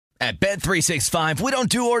At Bet365, we don't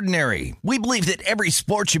do ordinary. We believe that every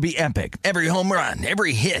sport should be epic. Every home run,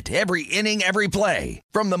 every hit, every inning, every play.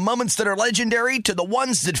 From the moments that are legendary to the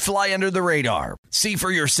ones that fly under the radar. See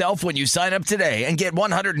for yourself when you sign up today and get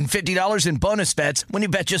 $150 in bonus bets when you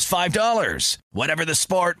bet just $5. Whatever the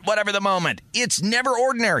sport, whatever the moment, it's never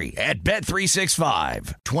ordinary at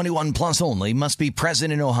Bet365. 21 plus only. Must be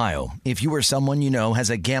present in Ohio. If you or someone you know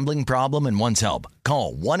has a gambling problem and wants help,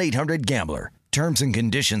 call 1-800-GAMBLER. Terms and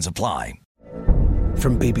conditions apply.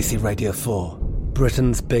 From BBC Radio 4,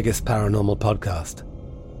 Britain's biggest paranormal podcast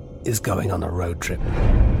is going on a road trip.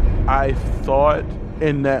 I thought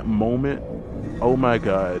in that moment, oh my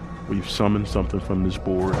God, we've summoned something from this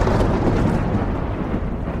board.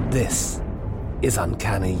 This is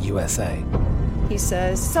Uncanny USA. He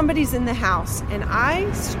says, somebody's in the house, and I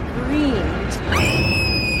screamed.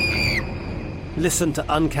 Listen to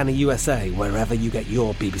Uncanny USA wherever you get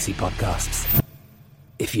your BBC podcasts,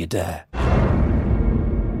 if you dare.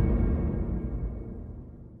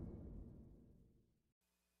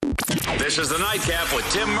 This is the Nightcap with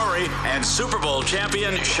Tim Murray and Super Bowl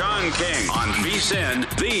champion Sean King on VSiN,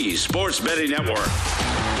 the Sports Betting Network.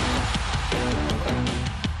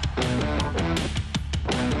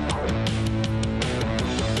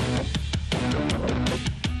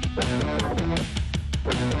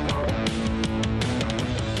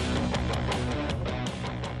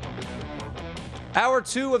 Hour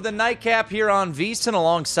 2 of the Nightcap here on VSiN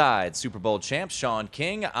alongside Super Bowl champ Sean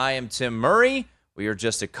King. I am Tim Murray. We are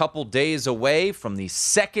just a couple days away from the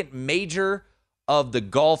second major of the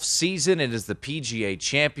golf season. It is the PGA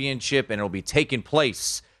Championship, and it will be taking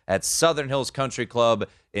place at Southern Hills Country Club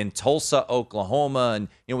in Tulsa, Oklahoma.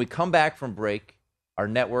 And we come back from break. Our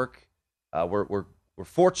network, we're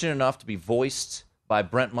fortunate enough to be voiced by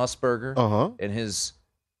Brent Musburger, and his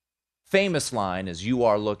famous line is, "You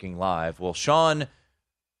are looking live." Well, Sean,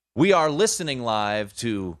 we are listening live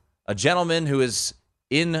to a gentleman who is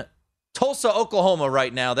in Tulsa, Oklahoma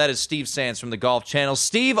right now. That is Steve Sands from the Golf Channel.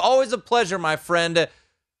 Steve, always a pleasure, my friend.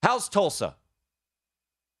 How's Tulsa?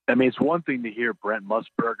 I mean, it's one thing to hear Brent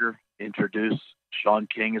Musburger introduce Sean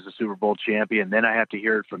King as a Super Bowl champion, then I have to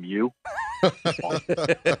hear it from you.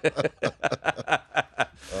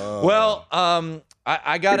 Well,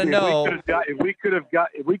 I got to know. If we could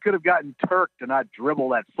have gotten Turk to not dribble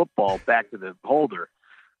that football back to the holder,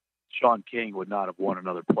 Sean King would not have won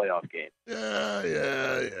another playoff game.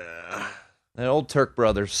 Yeah. The old Turk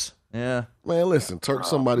brothers. Yeah. Man, listen, Turk's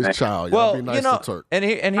somebody's child. Well, be nice to Turk. And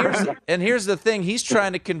here's the thing. He's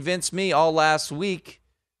trying to convince me all last week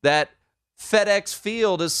that FedEx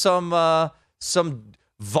Field is some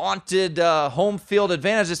vaunted home field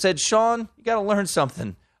advantage. I said, Sean, you got to learn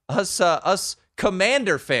something. Us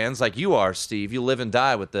Commander fans like you are, Steve. You live and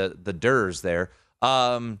die with the Durs there.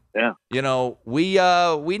 Yeah.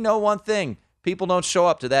 We know one thing. People don't show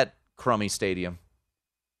up to that crummy stadium.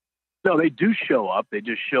 No, they do show up. They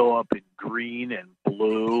just show up in green and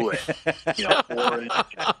blue and orange.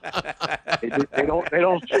 They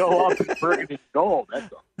don't show up in burgundy and gold.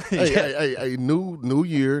 That's all. Hey, new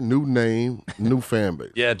year, new name, new fan base.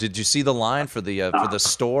 Yeah, did you see the line for the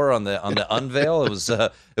store on the unveil?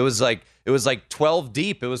 It was like 12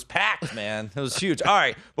 deep. It was packed, man. It was huge. All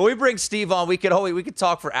right, but we bring Steve on. We could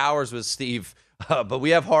talk for hours with Steve, but we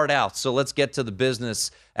have hard outs. So let's get to the business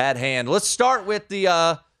at hand. Let's start with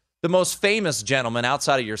the most famous gentleman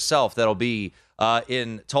outside of yourself that'll be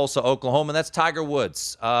in Tulsa, Oklahoma, and that's Tiger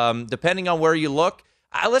Woods. Depending on where you look,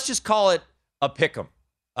 let's just call it a pick'em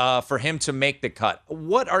for him to make the cut.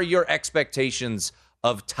 What are your expectations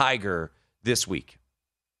of Tiger this week?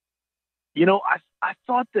 I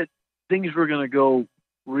thought that things were going to go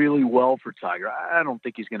really well for Tiger. I don't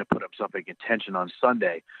think he's going to put himself in contention on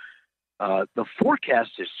Sunday. The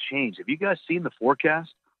forecast has changed. Have you guys seen the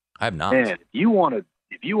forecast? I have not. Man, if you want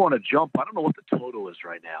to jump, I don't know what the total is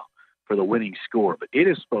right now for the winning score, but it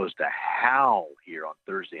is supposed to howl here on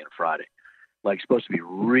Thursday and Friday. Like, supposed to be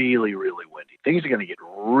really, really windy. Things are going to get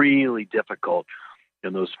really difficult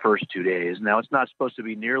in those first 2 days. Now, it's not supposed to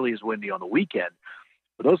be nearly as windy on the weekend,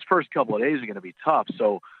 but those first couple of days are going to be tough.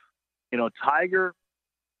 So, Tiger,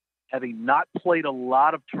 having not played a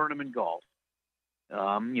lot of tournament golf,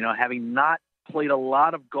 having not played a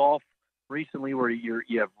lot of golf recently where you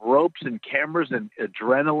have ropes and cameras and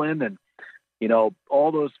adrenaline and,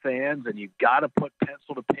 all those fans, and you've got to put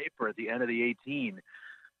pencil to paper at the end of the 18.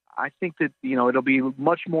 I think that, it'll be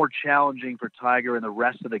much more challenging for Tiger and the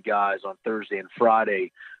rest of the guys on Thursday and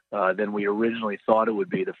Friday than we originally thought it would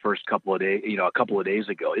be the first couple of days, a couple of days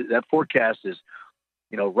ago. That forecast is,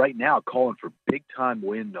 right now calling for big time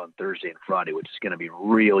wind on Thursday and Friday, which is going to be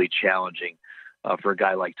really challenging for a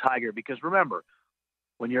guy like Tiger. Because remember,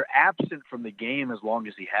 when you're absent from the game as long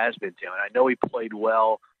as he has been, Tim, and I know he played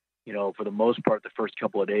well, for the most part the first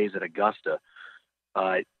couple of days at Augusta,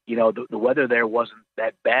 the weather there wasn't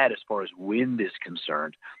that bad as far as wind is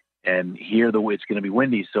concerned. And here it's going to be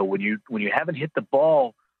windy. So when you haven't hit the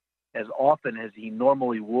ball as often as he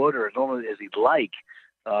normally would or as normally as he'd like,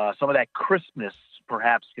 some of that crispness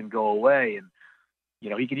perhaps can go away. And,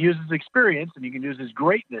 he can use his experience and you can use his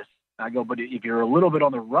greatness. But if you're a little bit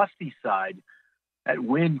on the rusty side, that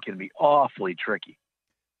wind can be awfully tricky.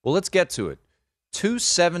 Well, let's get to it.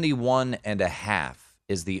 271.5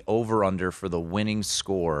 is the over-under for the winning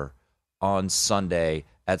score on Sunday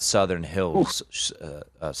at Southern Hills,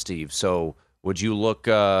 Steve. So would you look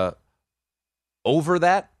over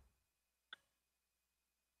that?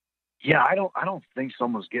 Yeah, I don't think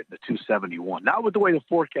someone's getting to 271. Not with the way the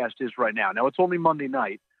forecast is right now. Now, it's only Monday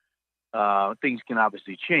night. Things can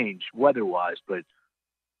obviously change weather-wise, but,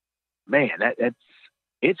 man,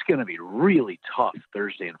 it's going to be really tough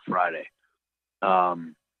Thursday and Friday.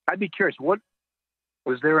 I'd be curious, was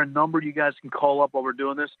there a number you guys can call up while we're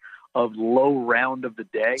doing this of low round of the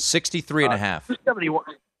day? 63.5. 271.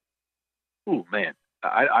 Ooh, man.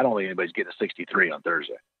 I don't think anybody's getting a 63 on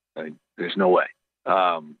Thursday. I mean, there's no way.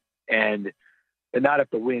 And not if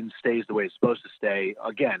the wind stays the way it's supposed to stay.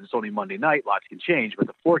 Again, it's only Monday night. Lots can change, but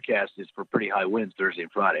the forecast is for pretty high winds Thursday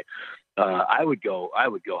and Friday. I would go high. I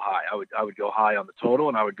would go high on the total,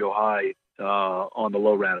 and I would go high on the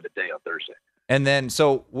low round of the day on Thursday. And then,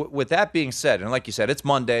 so with that being said, and like you said, it's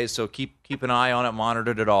Monday, so keep an eye on it,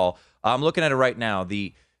 monitor it all. I'm looking at it right now.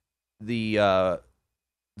 The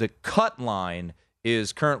cut line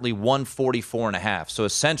is currently 144.5. So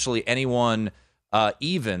essentially, anyone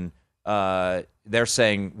even they're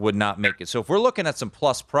saying would not make it. So if we're looking at some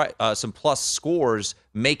plus scores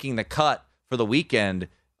making the cut for the weekend,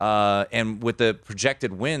 and with the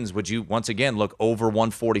projected wins, would you once again look over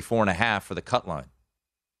 144.5 for the cut line?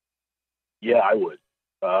 Yeah, I would.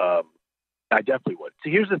 I definitely would. So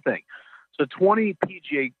here's the thing. So 20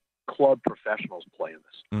 PGA club professionals play in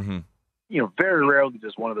this. Mm-hmm. Very rarely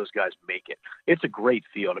does one of those guys make it. It's a great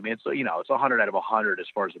field. I mean, it's 100 out of 100 as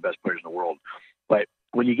far as the best players in the world. But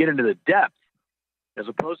when you get into the depth, as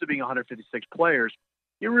opposed to being 156 players,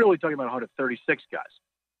 you're really talking about 136 guys.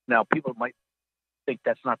 Now, people might think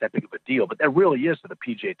that's not that big of a deal, but that really is to the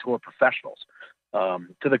PGA Tour professionals.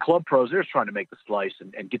 To the club pros, they're just trying to make the slice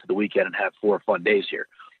and get to the weekend and have 4 fun days here.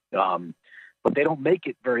 But they don't make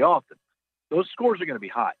it very often. Those scores are going to be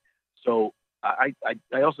high. So I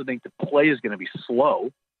also think the play is going to be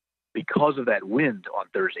slow because of that wind on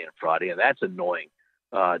Thursday and Friday, and that's annoying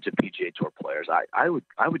to PGA Tour players. I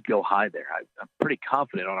would go high there. I'm pretty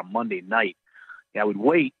confident on a Monday night. I would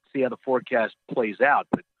wait, see how the forecast plays out,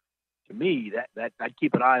 but to me, that I'd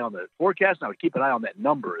keep an eye on the forecast, and I would keep an eye on that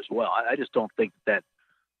number as well. I just don't think I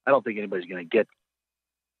don't think anybody's going to get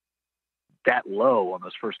that low on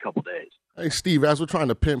those first couple days. Hey, Steve, as we're trying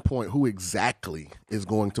to pinpoint who exactly is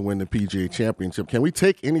going to win the PGA Championship, can we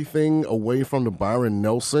take anything away from the Byron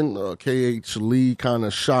Nelson? KH Lee kind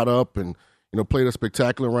of shot up and played a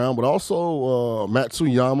spectacular round, but also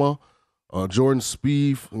Matsuyama, Jordan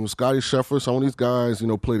Spieth, Scotty Scheffler, some of these guys,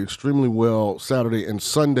 played extremely well Saturday and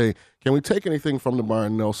Sunday. Can we take anything from the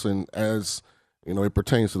Byron Nelson as, it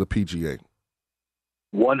pertains to the PGA?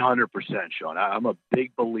 100%, Sean. I'm a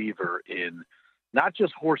big believer in not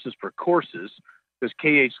just horses for courses, because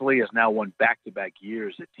KH Lee has now won back-to-back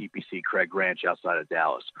years at TPC Craig Ranch outside of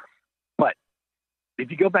Dallas. But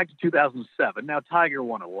if you go back to 2007, now Tiger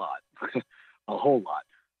won a lot, a whole lot.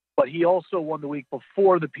 But he also won the week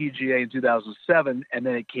before the PGA in 2007, and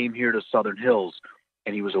then it came here to Southern Hills,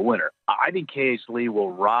 and he was a winner. I think KH Lee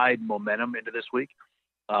will ride momentum into this week.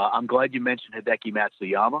 I'm glad you mentioned Hideki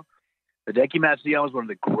Matsuyama. Hideki Matsuyama is one of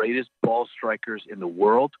the greatest ball strikers in the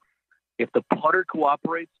world. If the putter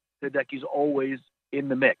cooperates, Hideki's always in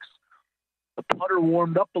the mix. The putter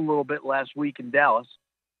warmed up a little bit last week in Dallas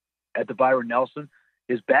at the Byron Nelson.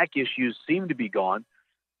 His back issues seem to be gone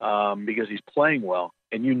because he's playing well,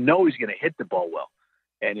 and he's going to hit the ball well.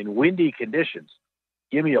 And in windy conditions,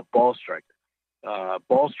 give me a ball striker.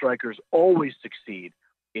 Ball strikers always succeed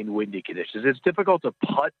in windy conditions. It's difficult to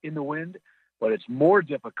putt in the wind, but it's more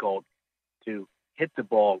difficult to hit the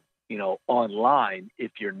ball, on line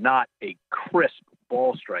if you're not a crisp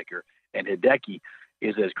ball striker. And Hideki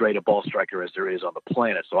is as great a ball striker as there is on the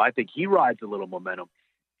planet. So I think he rides a little momentum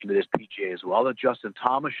into this PGA as well. That Justin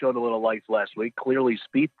Thomas showed a little life last week. Clearly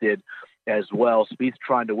Spieth did as well. Spieth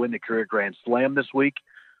trying to win the career Grand Slam this week.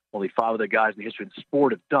 Only 5 of the guys in the history of the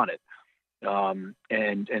sport have done it.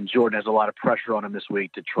 And Jordan has a lot of pressure on him this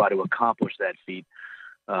week to try to accomplish that feat.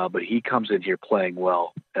 But he comes in here playing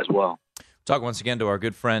well as well. Talk once again to our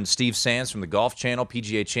good friend Steve Sands from the Golf Channel.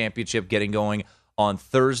 PGA Championship getting going on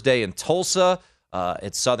Thursday in Tulsa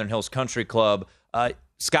at Southern Hills Country Club.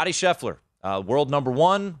 Scottie Scheffler, world number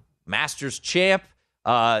one, Masters champ.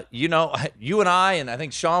 You and I, and I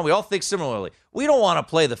think Sean, we all think similarly. We don't want to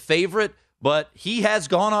play the favorite, but he has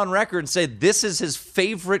gone on record and said this is his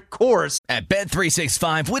favorite course. At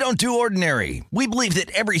Bet365, we don't do ordinary. We believe that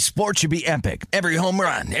every sport should be epic. Every home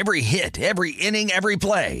run, every hit, every inning, every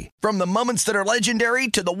play. From the moments that are legendary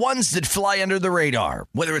to the ones that fly under the radar.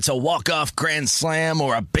 Whether it's a walk-off grand slam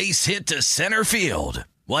or a base hit to center field.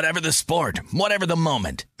 Whatever the sport, whatever the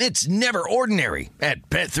moment, it's never ordinary at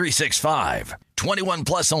Bet365. 21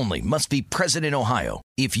 plus only. Must be present in Ohio.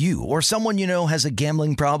 If you or someone you know has a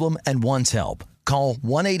gambling problem and wants help, call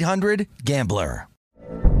 1-800-GAMBLER.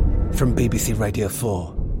 From BBC Radio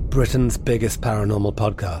 4, Britain's biggest paranormal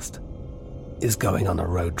podcast is going on a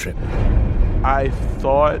road trip. I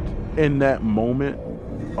thought in that moment,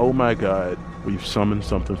 oh my God, we've summoned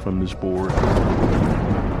something from this board.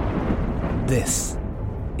 This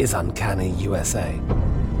is Uncanny USA.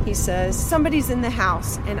 He says, somebody's in the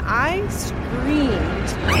house, and I screamed.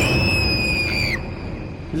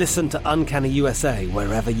 Listen to Uncanny USA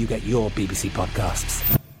wherever you get your BBC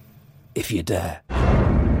podcasts, if you dare.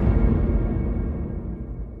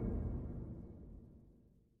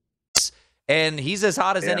 And he's as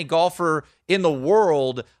hot as any golfer in the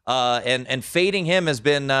world, and fading him has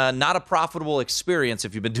been not a profitable experience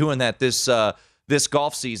if you've been doing that this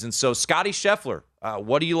golf season. So Scottie Scheffler,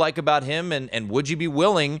 what do you like about him, and would you be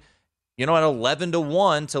willing, at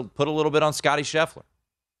 11-1 to put a little bit on Scottie Scheffler?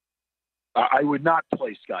 I would not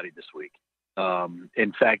play Scottie this week.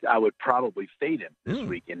 In fact, I would probably fade him this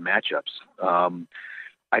week in matchups.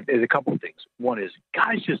 There's a couple of things. One is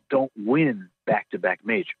guys just don't win back-to-back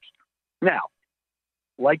majors. Now,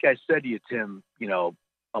 like I said to you, Tim,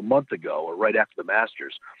 a month ago or right after the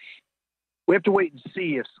Masters, we have to wait and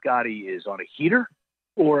see if Scottie is on a heater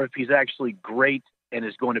or if he's actually great and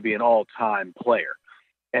is going to be an all-time player.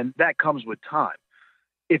 And that comes with time.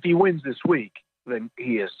 If he wins this week, then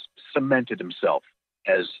he has cemented himself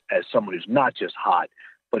as someone who's not just hot,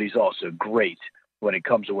 but he's also great when it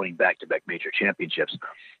comes to winning back-to-back major championships.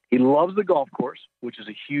 He loves the golf course, which is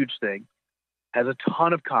a huge thing, has a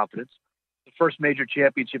ton of confidence. The first major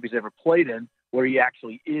championship he's ever played in, where he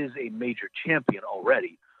actually is a major champion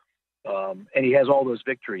already. And he has all those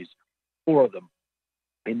victories, 4 of them,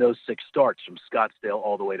 in those 6 starts from Scottsdale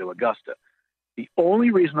all the way to Augusta. The only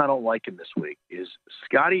reason I don't like him this week is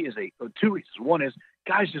Scottie is 2 reasons. One is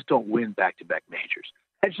guys just don't win back-to-back majors.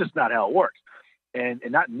 That's just not how it works, and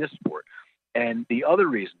not in this sport. And the other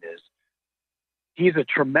reason is he's a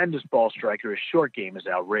tremendous ball striker. His short game is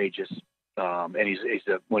outrageous, and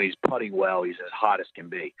when he's putting well, he's as hot as can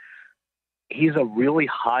be. He's a really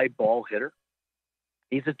high ball hitter.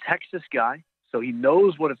 He's a Texas guy, so he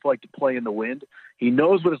knows what it's like to play in the wind. He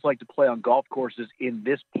knows what it's like to play on golf courses in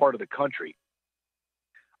this part of the country.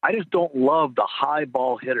 I just don't love the high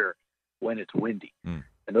ball hitter when it's windy. And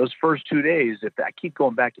those first 2 days, I keep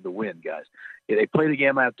going back to the wind, guys. They play the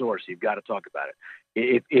game outdoors, so you've got to talk about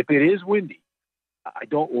it. If it is windy, I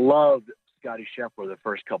don't love Scottie Scheffler the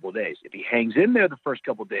first couple of days. If he hangs in there the first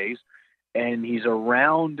couple of days and he's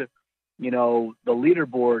around, the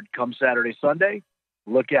leaderboard come Saturday, Sunday,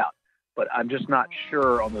 look out. But I'm just not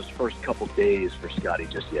sure on those first couple of days for Scottie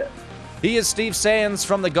just yet. He is Steve Sands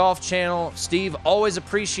from the Golf Channel. Steve, always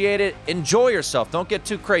appreciate it. Enjoy yourself. Don't get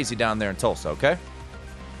too crazy down there in Tulsa, okay?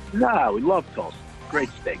 No, we love Tulsa. Great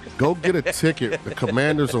steaks. Go get a ticket. The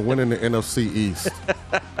Commanders are winning the NFC East.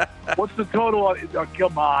 What's the total?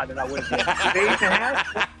 Come on. And I win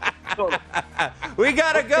 8.5? Total. We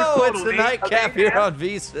got to go. It's the nightcap here on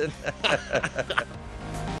VSiN.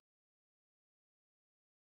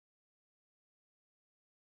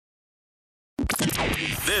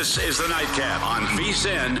 This is the Nightcap on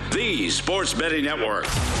VSiN, the Sports Betting Network.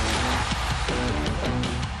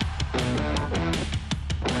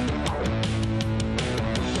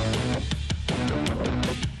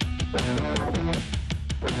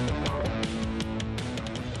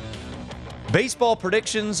 Baseball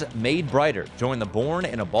predictions made brighter. Join the Born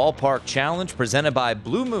in a Ballpark Challenge presented by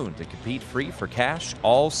Blue Moon to compete free for cash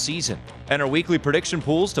all season. Enter weekly prediction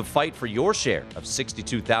pools to fight for your share of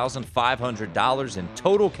 $62,500 in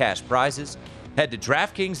total cash prizes. Head to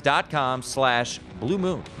DraftKings.com/Blue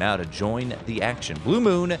Moon now to join the action. Blue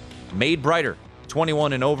Moon, made brighter.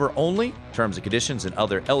 21 and over only. Terms and conditions and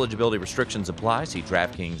other eligibility restrictions apply. See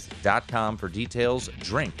DraftKings.com for details.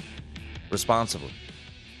 Drink responsibly.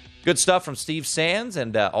 Good stuff from Steve Sands,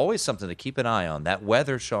 and always something to keep an eye on. That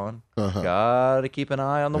weather, Sean. Got to keep an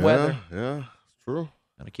eye on the weather. Yeah, it's true.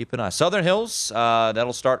 Gotta keep an eye. Southern Hills,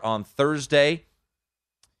 that'll start on Thursday.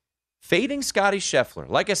 Fading Scotty Scheffler,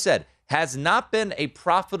 like I said, has not been a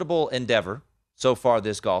profitable endeavor so far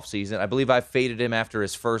this golf season. I believe I faded him after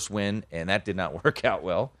his first win, and that did not work out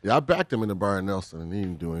well. Yeah, I backed him in the Byron Nelson, and he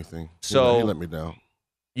didn't do anything. So he let me down.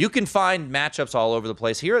 You can find matchups all over the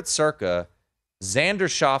place. Here at Circa, Xander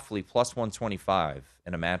Schauffele plus 125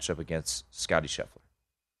 in a matchup against Scotty Scheffler.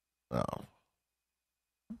 Oh.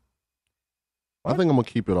 I think I'm going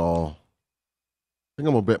to keep it all. I think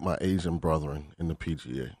I'm going to bet my Asian brethren in the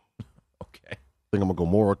PGA. Okay. I think I'm going to go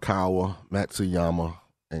Morikawa, Matsuyama,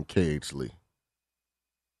 and KH Lee.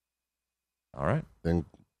 All right. Then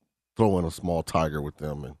throw in a small Tiger with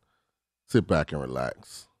them and sit back and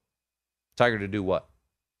relax. Tiger to do what?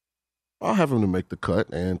 I'll have him to make the cut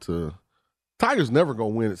and to – Tiger's never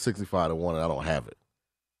going to win at 65-1, and I don't have it.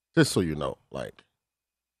 Just so you know. Like,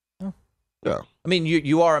 yeah. I mean,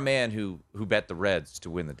 you are a man who bet the Reds to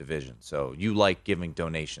win the division, so you like giving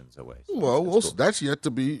donations away. So well, cool. That's yet to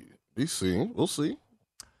be seen. We'll see.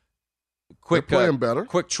 Quick, they're playing better.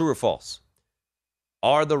 Quick, true or false?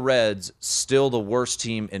 Are the Reds still the worst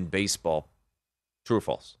team in baseball? True or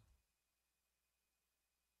false?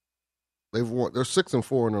 They're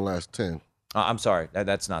 6-4 in their last 10. I'm sorry,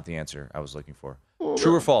 that's not the answer I was looking for. Well,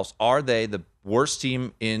 true or false? Are they the worst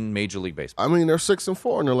team in Major League Baseball? I mean, they're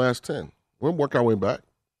 6-4 in their last 10. We'll work our way back.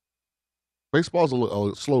 Baseball's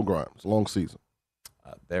a slow grind. It's a long season.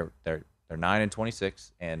 They're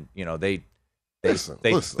 9-26, and they Listen,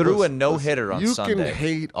 threw a no-hitter on Sunday. You can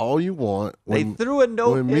hate all you want. They threw a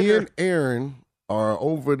no-hitter. When me and Aaron are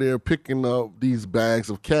over there picking up these bags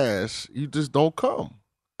of cash, you just don't come.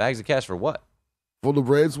 Bags of cash for what? For the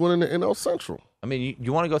Reds winning the NL Central. I mean,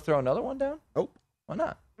 you want to go throw another one down? Nope. Why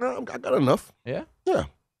not? No, I got enough. Yeah? Yeah.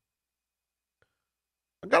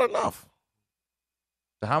 I got enough.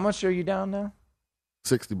 So how much are you down now?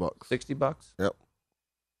 $60. $60? Yep.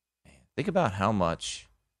 Man, think about how much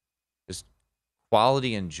just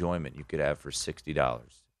quality enjoyment you could have for $60.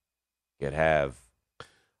 You could have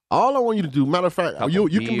all I want you to do, matter of fact, you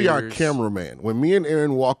can be our beers. cameraman. When me and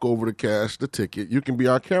Aaron walk over to cash the ticket, you can be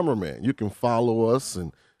our cameraman. You can follow us,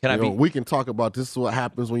 and we can talk about this is what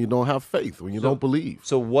happens when you don't have faith, when you don't believe.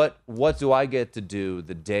 So what do I get to do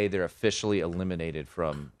the day they're officially eliminated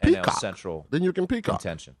from Peacock. NL Central? Then you can peacock.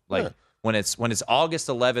 Contention. Like when it's August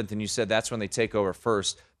 11th, and you said that's when they take over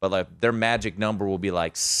first, but like their magic number will be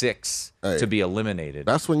like 6 to be eliminated.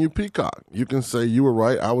 That's when you peacock. You can say you were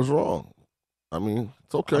right, I was wrong. I mean,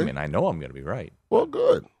 it's okay. I mean, I know I'm going to be right. Well,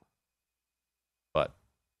 good. But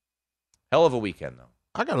hell of a weekend, though.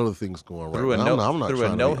 I got other things going right now. I'm not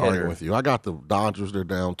trying to be arguing with you. I got the Dodgers. They're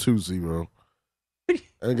down 2-0.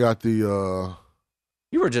 I got the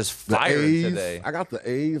you were just firing today. I got the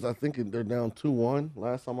A's. I think they're down 2-1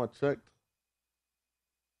 last time I checked.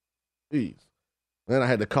 Jeez. Then I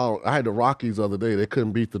had the Rockies the other day. They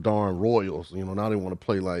couldn't beat the darn Royals. Now they want to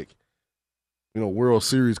play like World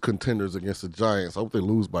Series contenders against the Giants. I hope they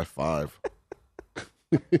lose by 5.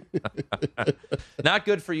 Not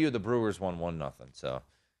good for you. The Brewers won 1-0. So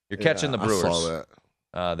you're catching the Brewers. I saw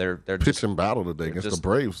that. They're pitching battle today against the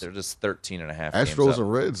Braves. They're just 13.5. Astros and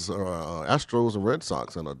Reds. Astros and Red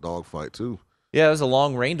Sox in a dogfight too. Yeah, it was a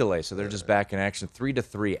long rain delay, so they're just back in action.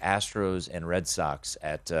 3-3 Astros and Red Sox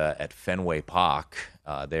at Fenway Park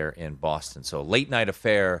there in Boston. So late night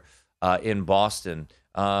affair in Boston.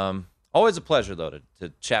 Always a pleasure, though, to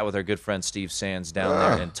chat with our good friend Steve Sands down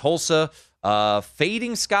there in Tulsa.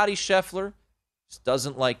 Fading Scotty Scheffler. Just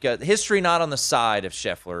doesn't like history not on the side of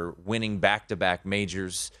Scheffler winning back-to-back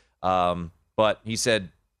majors. But he said,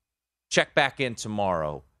 check back in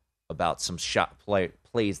tomorrow about some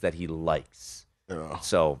plays that he likes. Yeah.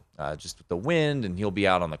 So just with the wind, and he'll be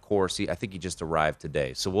out on the course. I think he just arrived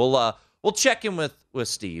today. So we'll check in with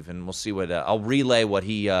Steve, and we'll see what I'll relay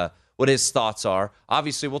what his thoughts are.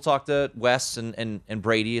 Obviously, we'll talk to Wes and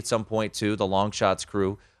Brady at some point, too, the Long Shots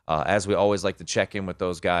crew, as we always like to check in with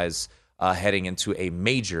those guys heading into a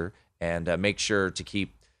major. And make sure to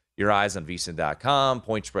keep your eyes on VSiN.com,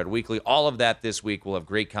 Point Spread Weekly. All of that this week. We'll have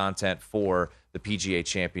great content for the PGA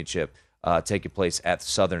Championship taking place at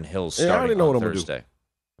Southern Hills starting I already know on what Thursday. I'm gonna do.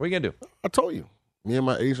 What are you going to do? I told you. Me and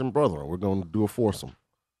my Asian brother, we're going to do a foursome.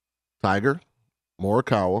 Tiger,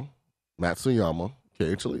 Morikawa, Matsuyama,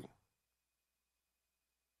 KH Lee.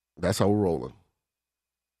 That's how we're rolling.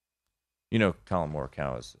 Colin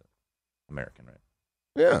Morikawa is American, right?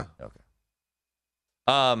 Yeah. Okay.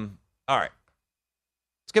 All right.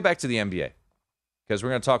 Let's get back to the NBA because we're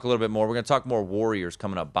going to talk a little bit more. We're going to talk more Warriors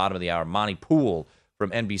coming up bottom of the hour. Monty Poole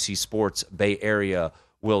from NBC Sports Bay Area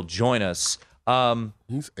will join us.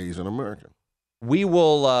 He's Asian American. We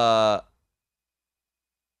will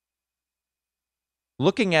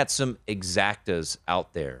looking at some exactas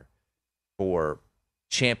out there for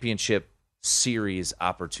championship series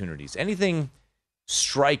opportunities. Anything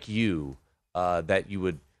strike you that you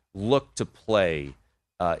would look to play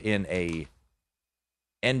in a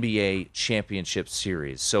NBA championship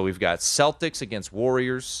series? So we've got Celtics against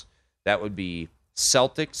Warriors. That would be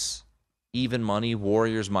Celtics, even money,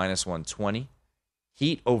 Warriors minus 120.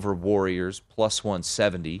 Heat over Warriors plus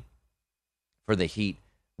 170 for the Heat.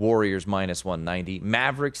 Warriors minus 190.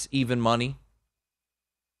 Mavericks, even money.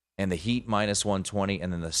 And the Heat minus 120.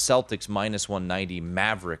 And then the Celtics minus 190.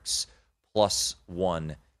 Mavericks plus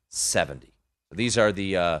 170. So these are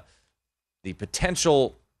the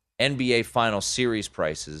potential NBA Final Series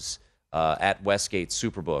prices at Westgate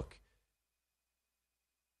Superbook.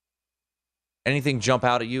 Anything jump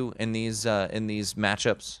out at you in these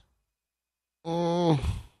matchups?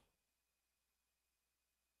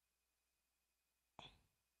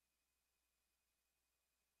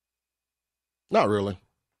 Not really.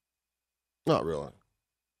 Not really.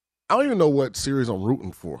 I don't even know what series I'm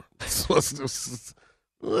rooting for. So it's just,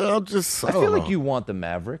 I feel like you want the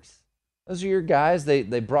Mavericks. Those are your guys. They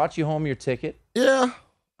brought you home your ticket. Yeah,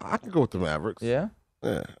 I can go with the Mavericks. Yeah?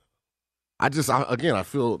 Yeah. I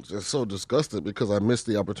feel just so disgusted because I missed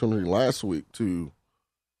the opportunity last week to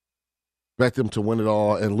bet them to win it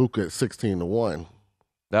all and Luka at 16-1.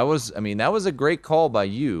 That was a great call by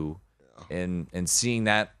you in seeing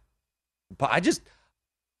that. But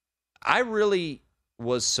I really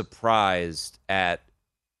was surprised at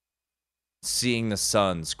seeing the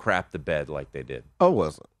Suns crap the bed like they did. Oh,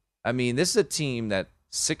 wasn't. I mean, this is a team that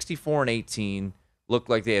 64-18 looked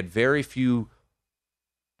like they had very few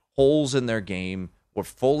holes in their game, were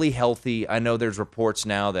fully healthy. I know there's reports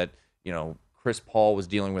now that, Chris Paul was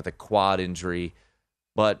dealing with a quad injury,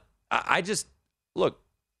 but I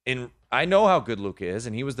know how good Luka is,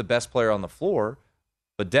 and he was the best player on the floor,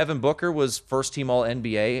 but Devin Booker was first team All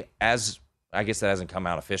NBA, as I guess that hasn't come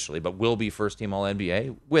out officially, but will be first team All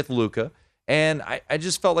NBA with Luka. And I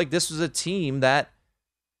just felt like this was a team that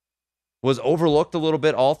was overlooked a little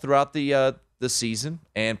bit all throughout the season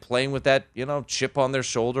and playing with that, chip on their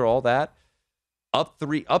shoulder, all that. Up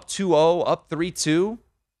 2-0, up 3-2.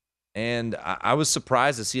 And I was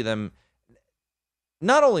surprised to see them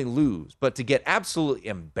not only lose, but to get absolutely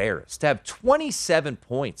embarrassed. To have 27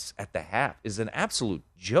 points at the half is an absolute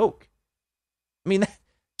joke. I mean,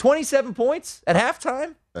 27 points at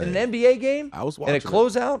halftime in an NBA game? I was watching. And a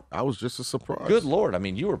closeout? I was just as surprised. Good Lord. I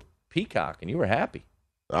mean, you were peacock and you were happy.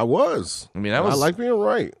 I was. I mean, I like being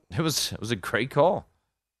right. It was a great call.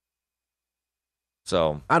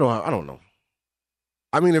 So I don't know.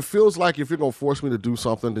 I mean, it feels like if you're gonna force me to do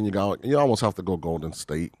something, then you almost have to go Golden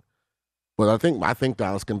State. But I think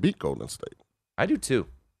Dallas can beat Golden State. I do too.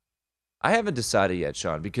 I haven't decided yet,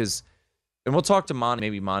 Sean, because, and we'll talk to Monty.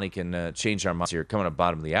 Maybe Monty can change our minds here coming up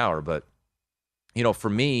bottom of the hour. But for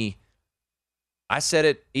me, I said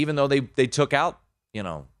it even though they took out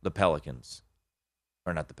the Pelicans.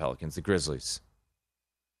 Or not the Pelicans, the Grizzlies.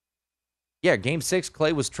 Yeah, Game 6,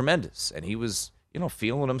 Klay was tremendous. And he was,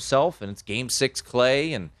 feeling himself. And it's Game 6,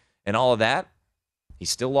 Klay and all of that. He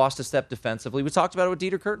still lost a step defensively. We talked about it with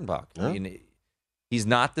Dieter Kurtenbach. Yeah. I mean, he's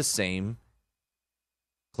not the same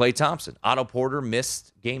Klay Thompson. Otto Porter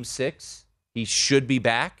missed Game 6. He should be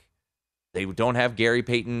back. They don't have Gary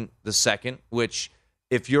Payton II, which,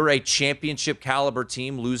 if you're a championship caliber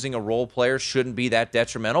team, losing a role player shouldn't be that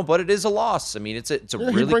detrimental, but it is a loss. I mean, it's a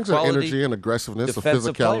really he brings an quality energy and aggressiveness, a player.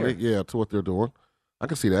 physicality, to what they're doing. I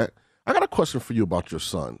can see that. I got a question for you about your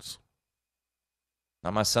Suns.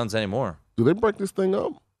 Not my Suns anymore. Do they break this thing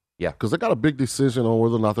up? Yeah, because they got a big decision on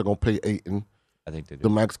whether or not they're going to pay Ayton. I think they do. The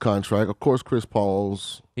max contract. Of course, Chris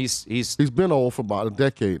Paul's. He's been old for about a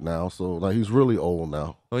decade now, so he's really old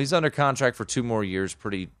now. Well, he's under contract for 2 more years.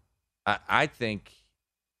 I think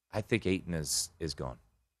Ayton is gone.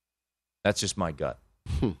 That's just my gut.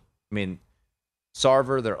 I mean,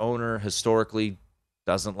 Sarver, their owner, historically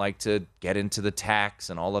doesn't like to get into the tax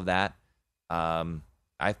and all of that.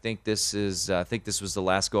 I think this was the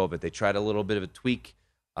last go of it. They tried a little bit of a tweak.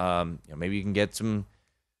 Maybe you can get some.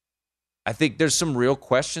 I think there's some real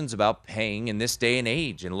questions about paying in this day and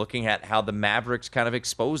age, and looking at how the Mavericks kind of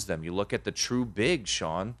exposed them. You look at the true big,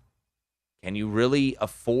 Sean. Can you really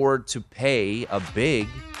afford to pay a big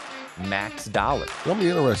max dollar? That'll be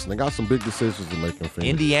interesting. They got some big decisions to make in Phoenix.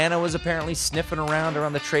 Indiana was apparently sniffing around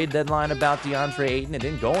the trade deadline about DeAndre Ayton. It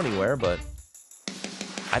didn't go anywhere, but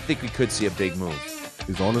I think we could see a big move.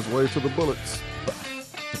 He's on his way to the Bullets.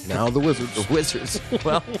 Now the Wizards. The Wizards.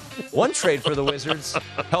 Well, one trade for the Wizards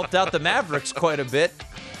helped out the Mavericks quite a bit.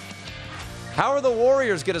 How are the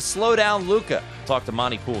Warriors going to slow down Luka? Talk to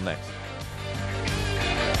Monty Poole next.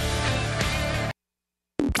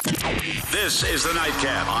 This is the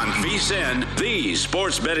Nightcap on VSiN, the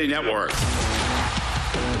Sports Betting Network.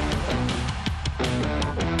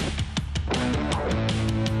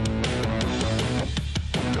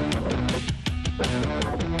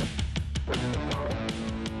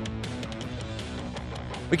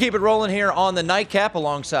 We keep it rolling here on the Nightcap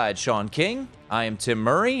alongside Sean King. I am Tim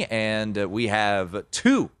Murray, and we have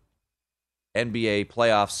two NBA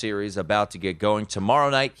playoff series about to get going.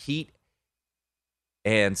 Tomorrow night, Heat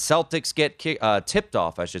and Celtics get tipped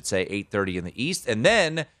off, 8:30 in the East. And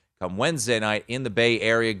then come Wednesday night in the Bay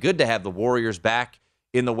Area, good to have the Warriors back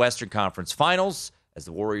in the Western Conference Finals as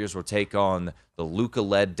the Warriors will take on the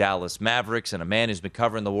Luka-led Dallas Mavericks. And a man who's been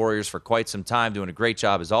covering the Warriors for quite some time, doing a great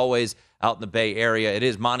job as always out in the Bay Area. It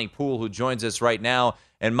is Monty Poole who joins us right now.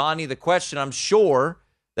 And Monty, the question I'm sure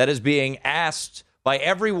that is being asked by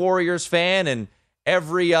every Warriors fan and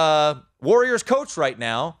every Warriors coach right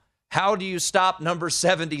now, how do you stop number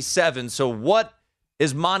 77? So what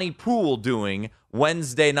is Monty Poole doing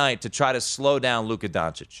Wednesday night to try to slow down Luka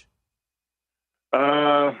Doncic?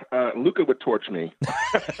 Luka would torch me.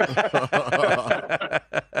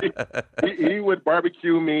 he would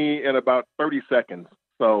barbecue me in about 30 seconds.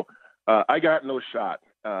 So I got no shot.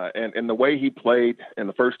 And the way he played in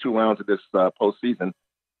the first two rounds of this postseason,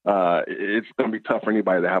 it's going to be tough for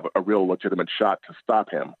anybody to have a real legitimate shot to stop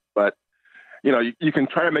him. But, you can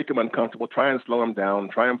try to make him uncomfortable, try and slow him down,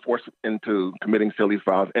 try and force him into committing silly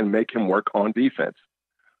fouls and make him work on defense,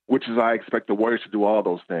 which is I expect the Warriors to do all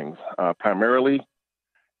those things. Primarily,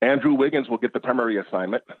 Andrew Wiggins will get the primary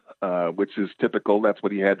assignment, which is typical. That's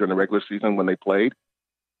what he had during the regular season when they played.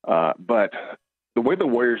 But the way the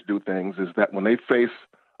Warriors do things is that when they face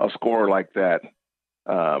a scorer like that,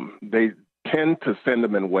 they tend to send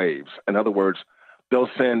them in waves. In other words, they'll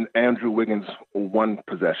send Andrew Wiggins one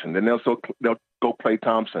possession, then they'll go Klay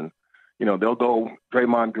Thompson. They'll go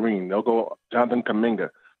Draymond Green. They'll go Jonathan Kuminga.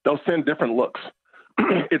 They'll send different looks.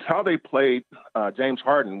 It's how they played James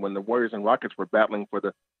Harden when the Warriors and Rockets were battling for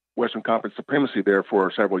the Western Conference supremacy there for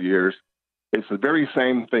several years. It's the very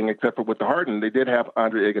same thing, except for with the Harden, they did have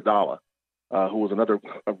Andre Iguodala, who was another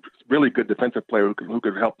really good defensive player who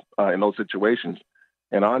could help in those situations.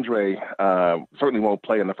 And Andre certainly won't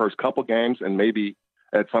play in the first couple games, and maybe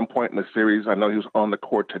at some point in the series, I know he was on the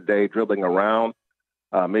court today dribbling around.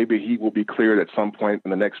 Maybe he will be cleared at some point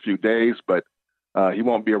in the next few days, but he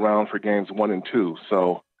won't be around for games 1 and 2.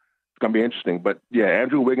 So it's going to be interesting. But, yeah,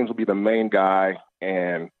 Andrew Wiggins will be the main guy.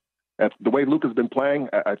 And the way Luka's been playing,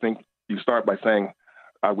 I think you start by saying,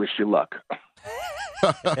 I wish you luck.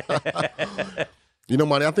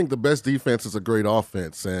 Monty, I think the best defense is a great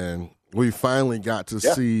offense. And we finally got to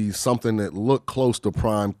see something that looked close to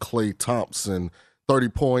prime Klay Thompson. 30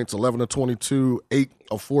 points, 11 of 22, 8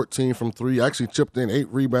 of 14 from three. Actually chipped in 8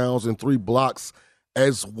 rebounds and 3 blocks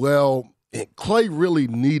as well. And Klay really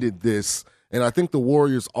needed this, and I think the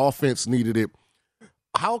Warriors' offense needed it.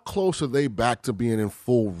 How close are they back to being in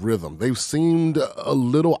full rhythm? They've seemed a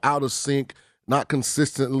little out of sync, not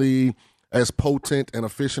consistently as potent and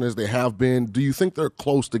efficient as they have been. Do you think they're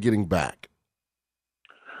close to getting back?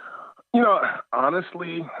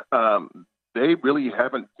 Honestly, they really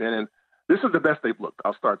haven't been in. This is the best they've looked.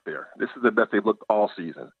 I'll start there. This is the best they've looked all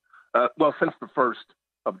season. Since the 1st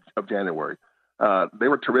of January. They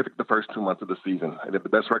were terrific the first 2 months of the season. They had the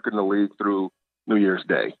best record in the league through New Year's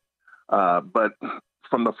Day. But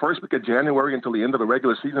from the first week of January until the end of the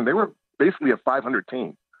regular season, they were basically a 500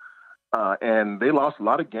 team. And they lost a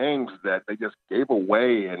lot of games that they just gave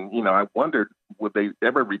away. And, I wondered, would they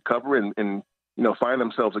ever recover and find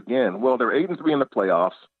themselves again? Well, they're 8-3 in the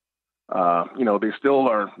playoffs. They still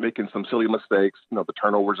are making some silly mistakes. The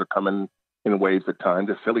turnovers are coming in waves at times,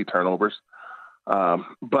 just silly turnovers.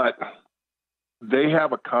 But they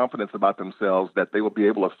have a confidence about themselves that they will be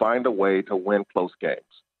able to find a way to win close games.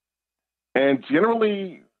 And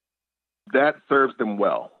generally, that serves them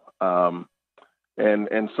well.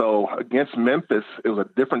 And so against Memphis, it was a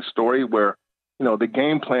different story where, the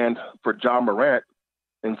game planned for Ja Morant.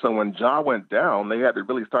 And so when Ja went down, they had to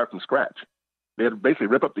really start from scratch. They had to basically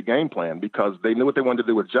rip up the game plan because they knew what they wanted to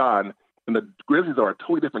do with Ja. And the Grizzlies are a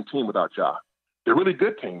totally different team without Ja. They're a really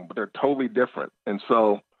good team, but they're totally different. And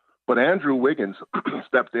so, but Andrew Wiggins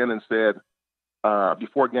stepped in and said,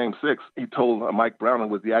 before Game 6, he told Mike Brown, who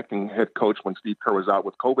was the acting head coach when Steve Kerr was out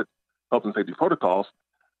with COVID health and safety protocols.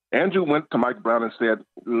 Andrew went to Mike Brown and said,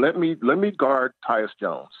 let me guard Tyus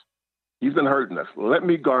Jones. He's been hurting us. Let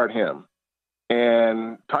me guard him.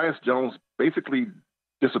 And Tyus Jones basically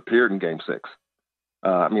disappeared in Game 6.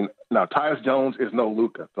 Now Tyus Jones is no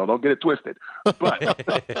Luka, so don't get it twisted. But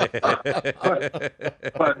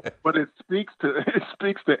it speaks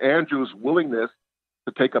to Andrew's willingness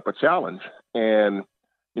to take up a challenge. And,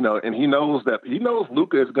 and he knows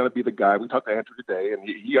Luka is going to be the guy. We talked to Andrew today, and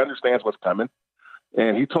he understands what's coming.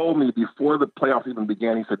 And he told me before the playoffs even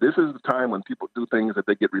began, he said, this is the time when people do things that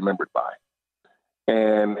they get remembered by.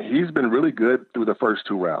 And he's been really good through the first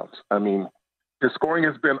 2 rounds. I mean, his scoring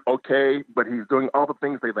has been okay, but he's doing all the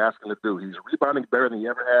things they've asked him to do. He's rebounding better than he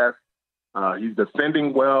ever has. He's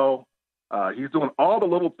defending well. He's doing all the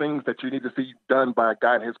little things that you need to see done by a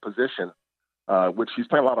guy in his position, which he's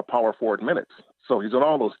playing a lot of power forward minutes. So he's doing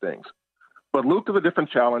all those things. But Luke is a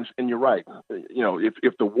different challenge, and you're right.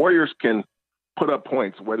 If the Warriors can put up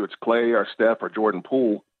points, whether it's Clay or Steph or Jordan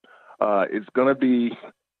Poole, it's going to be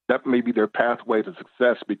that may be their pathway to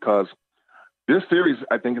success, because this series,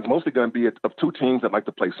 I think, is mostly going to be of 2 teams that like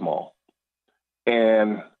to play small.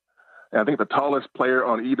 And I think the tallest player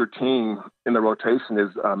on either team in the rotation is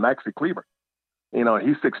Maxi Kleber. He's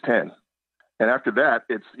 6'10". And after that,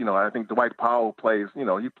 it's, I think Dwight Powell plays,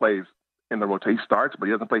 he plays in the rotation, starts, but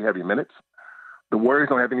he doesn't play heavy minutes. The Warriors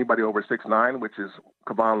don't have anybody over 6'9", which is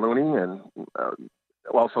Kevon Looney and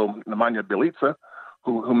also Nemanja Bjelica,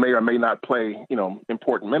 who may or may not play,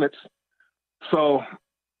 important minutes. So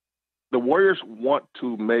the Warriors want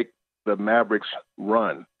to make the Mavericks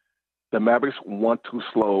run. The Mavericks want to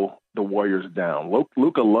slow the Warriors down.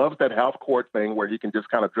 Luka loves that half-court thing where he can just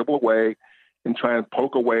kind of dribble away and try and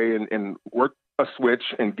poke away and work a switch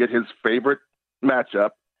and get his favorite matchup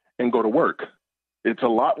and go to work. It's a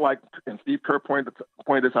lot like, and Steve Kerr pointed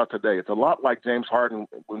this out today, it's a lot like James Harden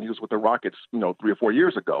when he was with the Rockets, 3 or 4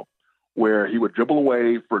 years ago, where he would dribble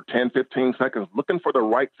away for 10, 15 seconds looking for the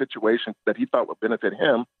right situation that he thought would benefit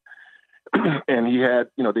him. And he had,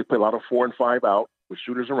 they play a lot of 4 and 5 out with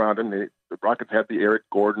shooters around him. The Rockets had the Eric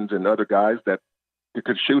Gordons and other guys that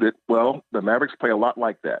could shoot it. Well, the Mavericks play a lot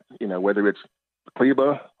like that, whether it's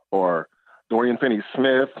Kleber or Dorian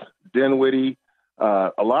Finney-Smith, Dinwiddie,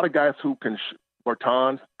 a lot of guys who can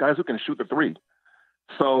Bertans, guys who can shoot the 3.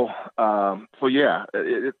 So yeah,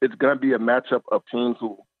 it's going to be a matchup of teams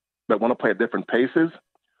that want to play at different paces,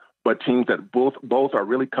 but teams that both are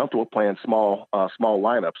really comfortable playing small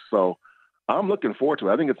lineups. So I'm looking forward to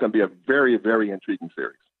it. I think it's going to be a very, very intriguing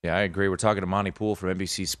series. Yeah, I agree. We're talking to Monty Poole from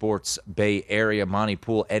NBC Sports Bay Area. Monty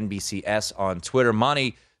Poole, NBCS on Twitter.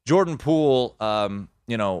 Monty, Jordan Poole,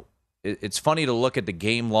 it's funny to look at the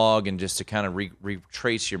game log and just to kind of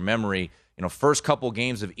retrace your memory. First couple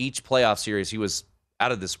games of each playoff series, he was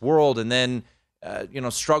out of this world, and then,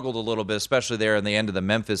 struggled a little bit, especially there in the end of the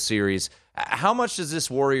Memphis series. How much does this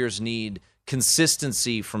Warriors need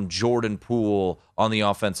consistency from Jordan Poole on the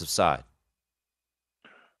offensive side?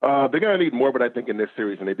 They're going to need more, but I think in this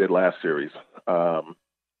series than they did last series. And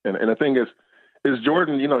the thing is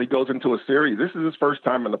Jordan, he goes into a series. This is his first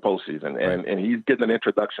time in the postseason, and he's getting an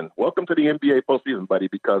introduction. Welcome to the NBA postseason, buddy,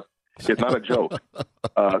 because it's not a joke.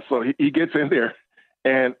 So he gets in there,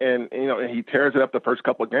 and he tears it up the first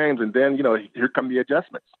couple of games, and then, here come the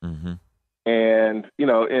adjustments. Mm-hmm.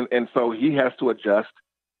 And so he has to adjust,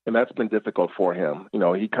 and that's been difficult for him.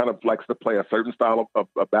 He kind of likes to play a certain style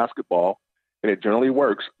of basketball, and it generally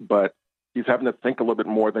works, but he's having to think a little bit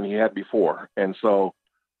more than he had before. And so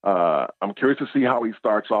I'm curious to see how he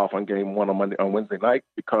starts off on game 1 on Wednesday night,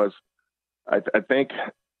 because I think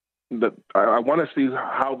that I want to see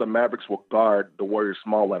how the Mavericks will guard the Warriors'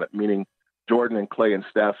 small lineup, meaning Jordan and Clay and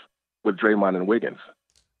Steph with Draymond and Wiggins.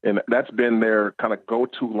 And that's been their kind of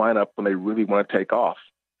go-to lineup when they really want to take off.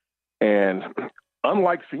 And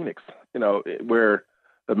unlike Phoenix, where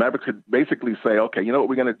the Mavericks could basically say, okay, you know what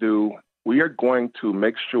we're going to do? We are going to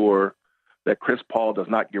make sure that Chris Paul does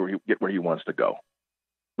not get where he wants to go.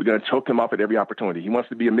 We're going to choke him off at every opportunity. He wants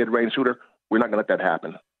to be a mid-range shooter. We're not going to let that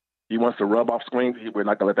happen. He wants to rub off screens. We're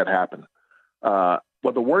not going to let that happen.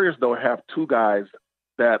 But the Warriors, though, have 2 guys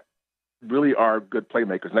that really are good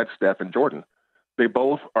playmakers, and that's Steph and Jordan. They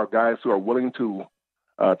both are guys who are willing to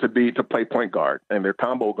play point guard, and they're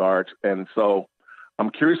combo guards. And so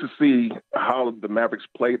I'm curious to see how the Mavericks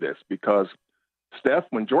play this, because Steph,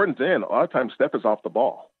 when Jordan's in, a lot of times Steph is off the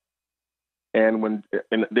ball. And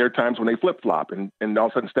there are times when they flip-flop, and all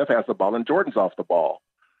of a sudden Steph has the ball and Jordan's off the ball.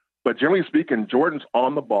 But generally speaking, Jordan's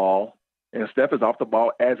on the ball and Steph is off the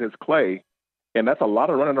ball, as is Clay, and that's a lot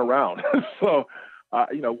of running around. So,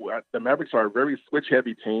 the Mavericks are a very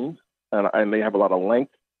switch-heavy team, and they have a lot of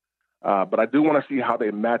length. But I do want to see how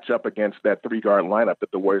they match up against that 3-guard lineup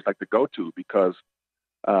that the Warriors like to go to, because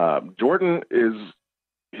Jordan is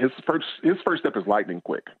his first step is lightning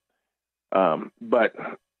quick. But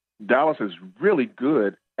Dallas is really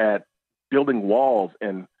good at building walls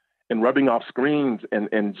and rubbing off screens,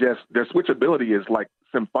 and just their switchability is like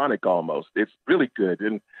symphonic almost. It's really good.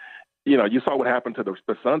 And you saw what happened to the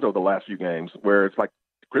Suns over the last few games, where it's like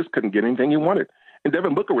Chris couldn't get anything he wanted. And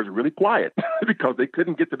Devin Booker was really quiet because they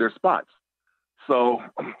couldn't get to their spots. So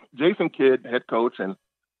Jason Kidd, head coach, and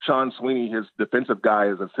Sean Sweeney, his defensive guy,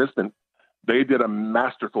 his assistant, they did a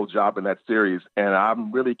masterful job in that series. And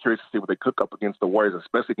I'm really curious to see what they cook up against the Warriors,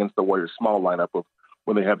 especially against the Warriors' small lineup of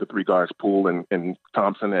when they have the three guards, Poole and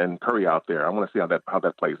Thompson and Curry out there. I want to see how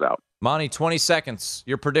that plays out. Monty, 20 seconds.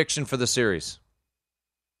 Your prediction for the series.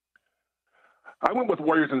 I went with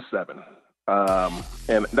Warriors in 7.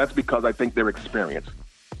 And that's because I think they're experienced.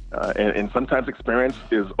 And sometimes experience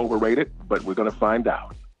is overrated, but we're going to find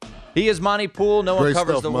out. He is Monty Poole. No one Great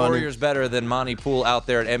covers stuff, the Monty. Warriors better than Monty Poole out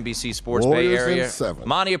there at NBC Sports Warriors Bay Area. in 7.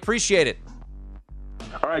 Monty, appreciate it.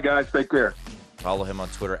 All right, guys, take care. Follow him on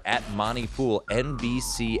Twitter at Monty Poole,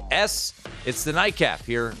 NBCS. It's the Nightcap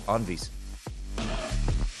here on VSiN.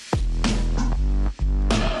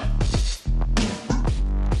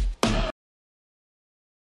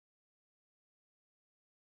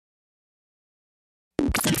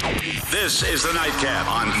 This is the Nightcap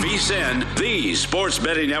on VSiN, the Sports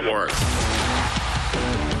Betting Network.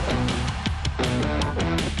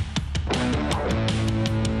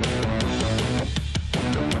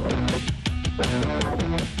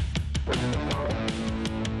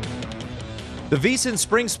 The VSiN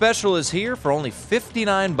Spring Special is here for only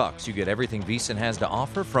 $59. You get everything VSiN has to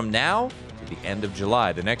offer from now to the end of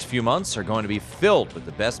July. The next few months are going to be filled with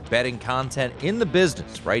the best betting content in the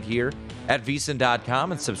business right here at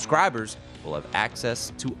VSiN.com, and subscribers will have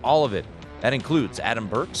access to all of it. That includes Adam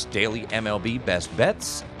Burke's daily MLB best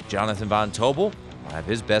bets. Jonathan Von Tobel will have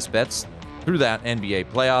his best bets through that NBA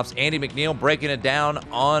playoffs. Andy McNeil breaking it down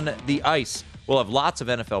on the ice. We'll have lots of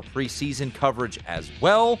NFL preseason coverage as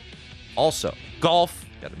well. Also, golf,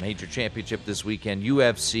 got a major championship this weekend,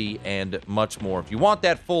 UFC, and much more. If you want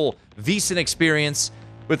that full VSiN experience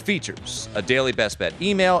with features, a daily best bet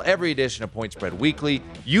email, every edition of Point Spread Weekly,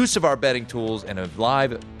 use of our betting tools, and a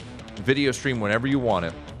live video stream whenever you want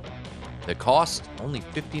it, the cost only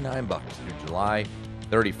 $59 through July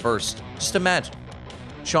 31st. Just imagine,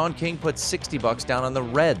 Sean King put $60 down on the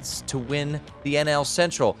Reds to win the NL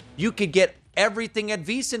Central. You could get everything at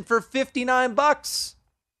VSiN for $59.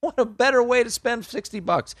 What a better way to spend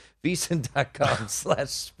 $60.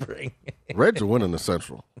 VSiN.com/spring. Reds are winning the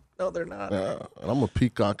Central. No, they're not. Yeah, and I'm a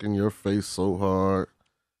peacock in your face so hard.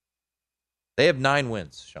 They have 9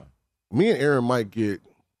 wins, Sean. Me and Aaron might get a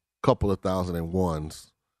couple of 1,001s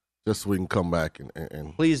just so we can come back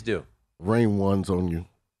and Please do. rain ones on you.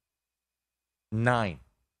 9.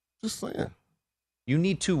 Just saying. You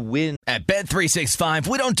need to win. At Bet365,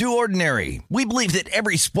 we don't do ordinary. We believe that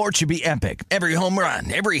every sport should be epic. Every home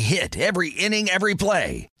run, every hit, every inning, every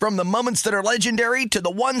play. From the moments that are legendary to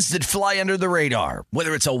the ones that fly under the radar.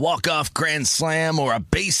 Whether it's a walk-off grand slam or a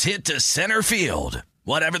base hit to center field.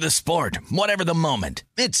 Whatever the sport, whatever the moment.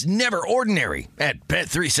 It's never ordinary at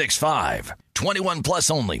Bet365. 21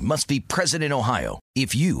 plus only. Must be present in Ohio.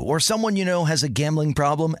 If you or someone you know has a gambling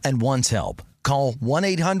problem and wants help, call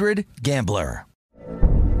 1-800-GAMBLER.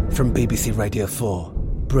 From BBC Radio 4,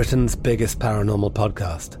 Britain's biggest paranormal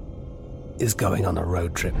podcast is going on a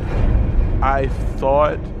road trip. I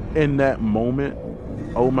thought in that moment,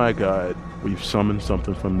 oh my God, we've summoned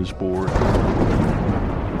something from this board.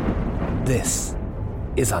 This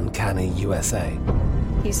is Uncanny USA.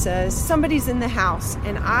 He says, somebody's in the house,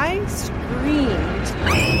 and I screamed.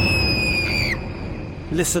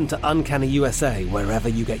 Listen to Uncanny USA wherever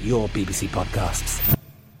you get your BBC podcasts,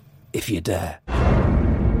 if you dare.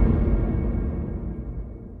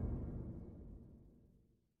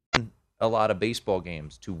 A lot of baseball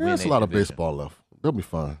games to win. There's a lot of baseball left. They'll be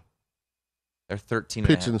fine. They're 13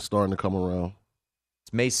 Pitching's starting to come around.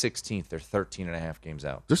 It's May 16th. They're 13 and a half games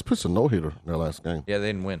out. Just pitched a no-hitter in their last game. Yeah, they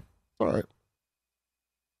didn't win. All right.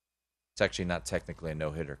 It's actually not technically a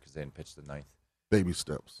no-hitter because they didn't pitch the 9th. Baby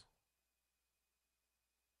steps.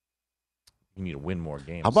 You need to win more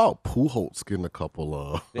games. How about Pujols getting a couple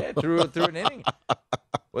of... Yeah, through an inning.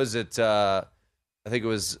 Was it, I think it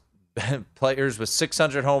was players with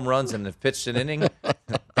 600 home runs and have pitched an inning?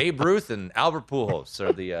 Babe Ruth and Albert Pujols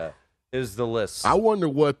are is the list. I wonder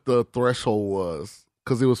what the threshold was,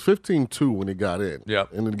 because it was 15-2 when he got in.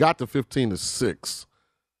 Yep. And it got to 15-6.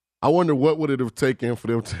 I wonder what would it have taken for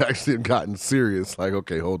them to actually have gotten serious. Like,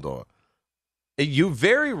 okay, hold on. You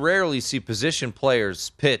very rarely see position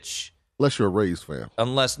players pitch. Unless you're a Rays fan.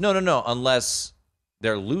 Unless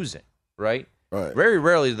they're losing, right? Right. Very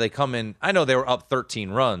rarely do they come in. I know they were up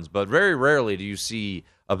 13 runs, but very rarely do you see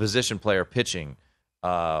a position player pitching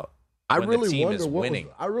when the team is winning.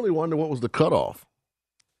 I really wonder what was the cutoff.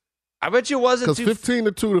 I bet you it wasn't because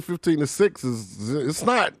 15-2 to 15-6 it's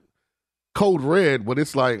not code red, but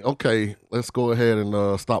it's like, okay, let's go ahead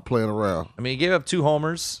and stop playing around. I mean, he gave up 2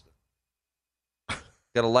 homers.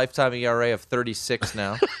 Got a lifetime ERA of 36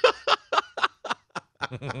 now.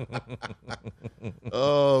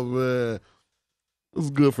 Oh, man. It was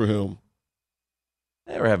good for him.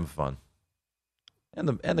 They were having fun. And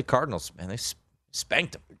the Cardinals, man, they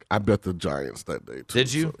spanked them. I bet the Giants that day, too.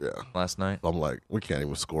 Did you? So, yeah. Last night? I'm like, we can't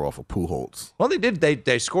even score off of Pujols. Well, they did.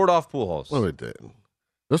 They scored off Pujols. No, they didn't.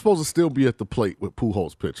 They're supposed to still be at the plate with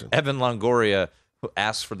Pujols pitching. Evan Longoria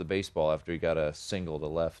asked for the baseball after he got a single to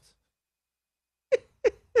left.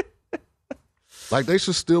 Like, they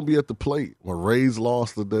should still be at the plate. When Rays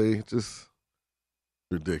lost today, just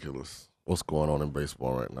ridiculous. What's going on in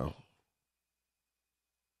baseball right now?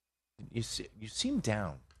 You seem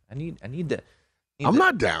down. I need to. I'm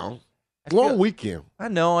not down. Long weekend. I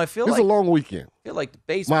know. I feel it's a long weekend. I feel like the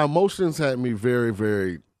baseball. My emotions had me very,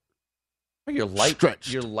 very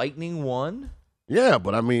stretched. You're lightning one. Yeah,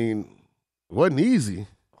 but I mean, it wasn't easy.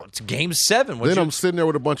 It's Game 7. Then I'm sitting there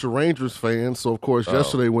with a bunch of Rangers fans. So, of course,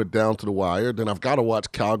 yesterday went down to the wire. Then I've got to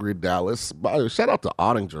watch Calgary, Dallas. Shout out to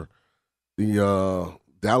Ottinger, the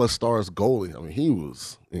Dallas Stars goalie. I mean, he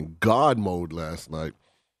was in God mode last night.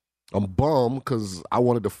 I'm bummed because I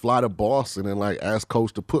wanted to fly to Boston and ask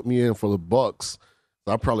coach to put me in for the Bucks.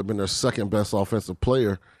 So I've probably been their second best offensive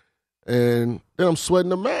player. And then I'm sweating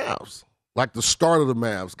the Mavs, like the start of the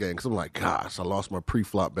Mavs game. Because I'm like, gosh, I lost my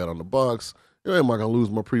pre-flop bet on the Bucks. Am I going to lose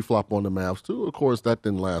my pre-flop on the Mavs too? Of course, that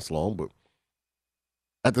didn't last long. But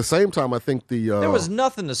at the same time, I think there was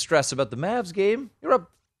nothing to stress about the Mavs game. You're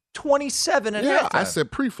up 27 at halftime. Yeah, I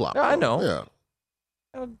said pre-flop. Yeah, I know.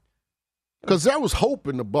 Yeah. Because there was hope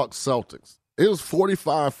in the Bucks Celtics. It was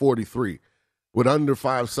 45-43 with under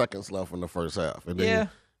 5 seconds left in the first half. And then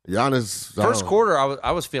Giannis. First quarter,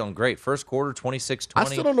 I was feeling great. First quarter, 26-20. I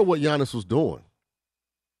still don't know what Giannis was doing.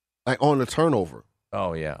 On the turnover.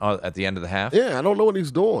 Oh, yeah. Oh, at the end of the half? Yeah, I don't know what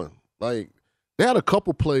he's doing. They had a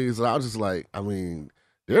couple plays that I was just like, I mean,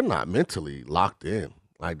 they're not mentally locked in.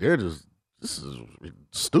 They're just, this is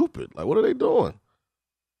stupid. What are they doing?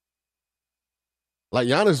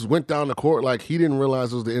 Giannis went down the court like he didn't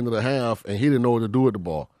realize it was the end of the half and he didn't know what to do with the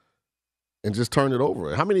ball and just turned it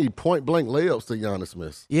over. How many point-blank layups did Giannis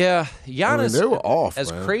miss? Yeah, Giannis, they were off, as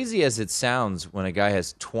man. Crazy as it sounds when a guy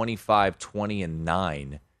has 25, 20, and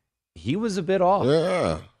 9, he was a bit off.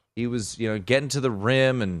 Yeah. He was, getting to the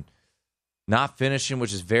rim and not finishing,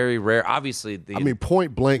 which is very rare. Obviously,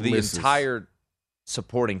 point-blank misses. Entire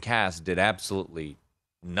supporting cast did absolutely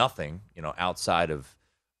nothing, outside of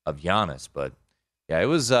Giannis, but yeah, it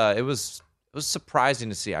was surprising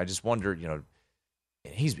to see. I just wondered,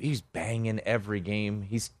 he's banging every game.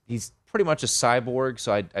 He's pretty much a cyborg,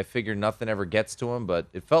 so I figured nothing ever gets to him. But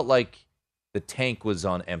it felt like the tank was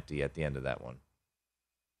on empty at the end of that one.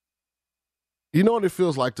 You know what it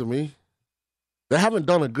feels like to me? They haven't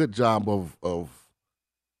done a good job of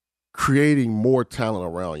creating more talent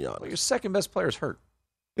around Giannis. Well, your second best player's hurt.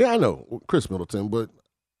 Yeah, I know, Chris Middleton, but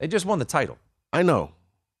they just won the title. I know.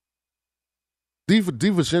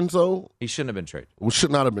 DiVincenzo, he shouldn't have been traded.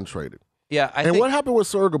 Should not have been traded. Yeah, and what happened with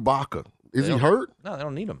Serge Ibaka? Is he hurt? No, they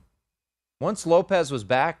don't need him. Once Lopez was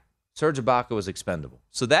back, Serge Ibaka was expendable.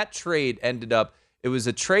 So that trade ended up, it was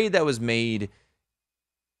a trade that was made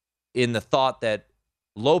in the thought that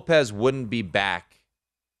Lopez wouldn't be back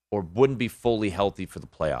or wouldn't be fully healthy for the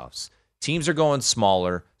playoffs. Teams are going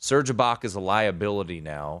smaller. Serge Ibaka is a liability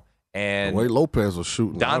now. And the way Lopez was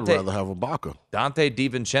shooting, I'd rather have Ibaka. Donte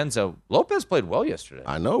DiVincenzo. Lopez played well yesterday.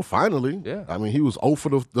 I know, finally. Yeah. I mean, he was 0 for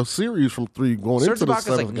the series from 3 going into the 7th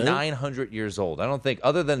game. Serge Ibaka's 900 years old. I don't think,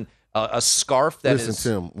 other than a scarf that Listen, is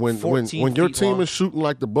Tim, when when your team is shooting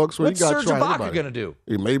like the Bucks, what's Serge Ibaka going to do?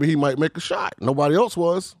 Maybe he might make a shot. Nobody else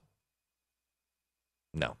was.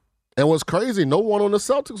 No. And what's crazy, no one on the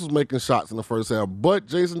Celtics was making shots in the first half but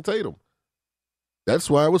Jason Tatum. That's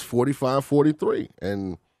why it was 45-43.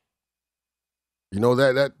 And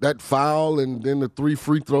that foul and then the 3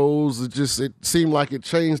 free throws, it seemed like it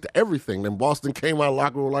changed everything. Then Boston came out of the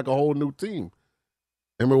locker room like a whole new team.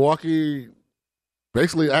 And Milwaukee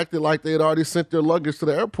basically acted like they had already sent their luggage to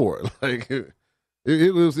the airport.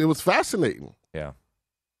 It was fascinating. Yeah.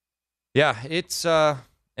 Yeah, it's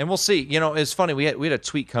and we'll see. It's funny, we had a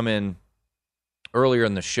tweet come in earlier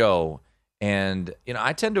in the show, and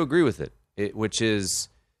I tend to agree with it, which is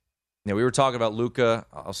we were talking about Luka.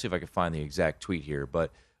 I'll see if I can find the exact tweet here,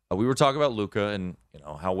 but we were talking about Luka and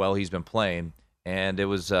how well he's been playing, and it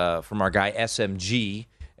was from our guy SMG,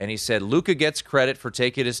 and he said Luka gets credit for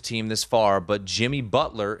taking his team this far, but Jimmy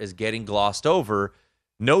Butler is getting glossed over.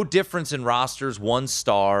 No difference in rosters, 1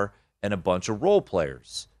 star and a bunch of role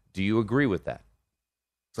players. Do you agree with that?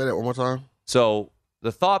 Say that one more time. So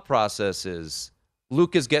the thought process is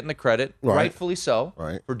Luke is getting the credit, rightfully so,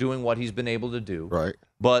 for doing what he's been able to do. Right.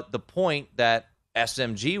 But the point that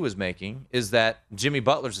SMG was making is that Jimmy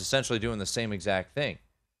Butler's essentially doing the same exact thing.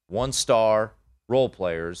 1-star role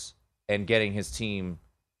players and getting his team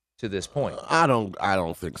to this point. I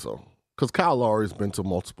don't think so. Because Kyle Lowry's been to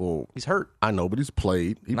multiple. He's hurt. I know, but he's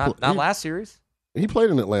played. Not last series. He played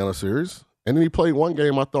in the Atlanta series. And then he played one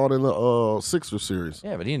game, I thought, in the Sixers series.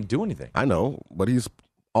 Yeah, but he didn't do anything. I know, but he's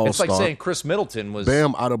all-star. It's like saying Chris Middleton was...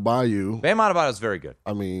 Bam Adebayo. Bam Adebayo is very good.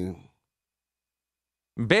 I mean...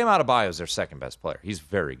 Bam Adebayo is their second best player. He's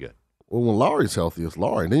very good. Well, when Lowry's healthy, it's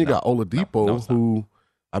Lowry. And then you got Oladipo, who,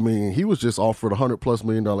 I mean, he was just offered a $100+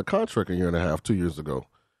 million contract a year and a half, 2 years ago,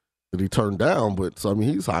 that he turned down. But, so, I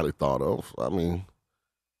mean, he's highly thought of. I mean...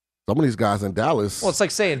 Some of these guys in Dallas. Well, it's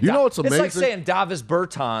like saying it's amazing. It's like saying Davis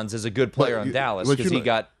Bertans is a good player in Dallas because he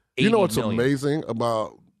got $80 million. What's amazing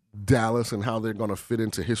about Dallas and how they're going to fit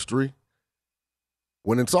into history?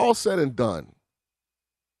 When it's all said and done,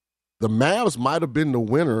 the Mavs might have been the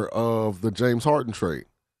winner of the James Harden trade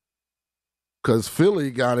because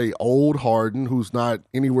Philly got a old Harden who's not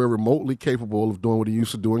anywhere remotely capable of doing what he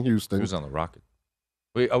used to do in Houston. He was on the Rockets.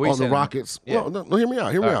 On the Rockets. Yeah. Well, no, hear me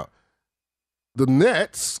out. Hear me out. The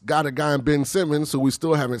Nets got a guy in Ben Simmons who we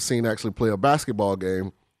still haven't seen actually play a basketball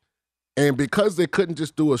game. And because they couldn't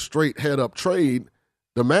just do a straight head-up trade,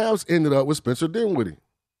 the Mavs ended up with Spencer Dinwiddie.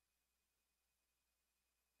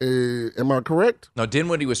 Am I correct? No,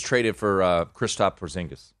 Dinwiddie was traded for Kristaps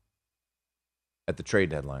Porzingis at the trade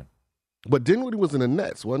deadline. But Dinwiddie was in the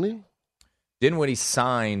Nets, wasn't he? Dinwiddie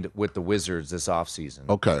signed with the Wizards this offseason.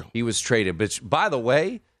 Okay. He was traded. But by the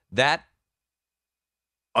way, that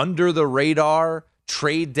under-the-radar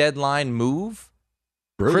trade deadline move,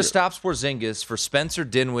 Kristaps Porzingis for Spencer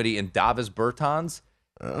Dinwiddie and Davis Bertans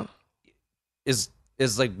is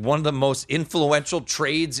like one of the most influential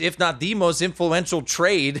trades, if not the most influential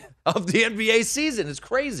trade of the NBA season. It's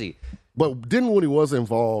crazy. But Dinwiddie was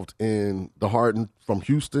involved in the Harden from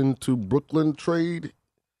Houston to Brooklyn trade.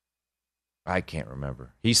 I can't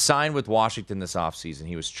remember. He signed with Washington this offseason.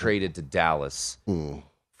 He was traded to Dallas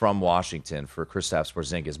from Washington for Kristaps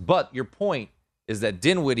Porzingis. But your point is that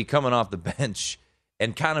Dinwiddie coming off the bench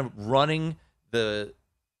and kind of running the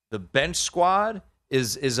bench squad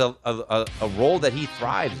is a role that he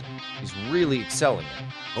thrives in. He's really excelling in.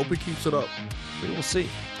 Hope he keeps it up. We will see.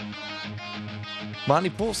 Monty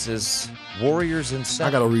Poole says Warriors in 7.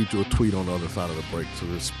 I got to read you a tweet on the other side of the break, so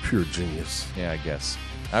it's pure genius. Yeah, I guess.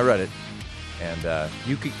 I read it. And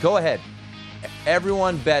you could go ahead.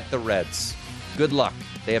 Everyone bet the Reds. Good luck.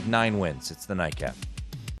 They have 9 wins. It's the Nightcap.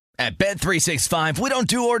 At Bet365, we don't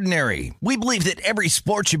do ordinary. We believe that every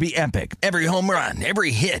sport should be epic. Every home run,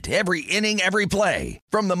 every hit, every inning, every play.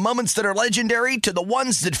 From the moments that are legendary to the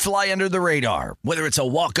ones that fly under the radar. Whether it's a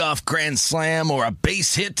walk-off grand slam or a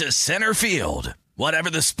base hit to center field.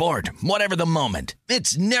 Whatever the sport, whatever the moment.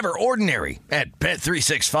 It's never ordinary at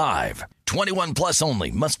Bet365. 21 plus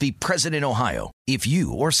only. Must be present in Ohio. If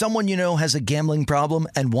you or someone you know has a gambling problem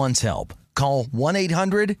and wants help, call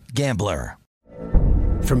 1-800-GAMBLER.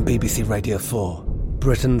 From BBC Radio 4,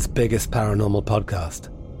 Britain's biggest paranormal podcast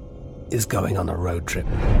is going on a road trip.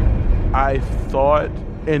 I thought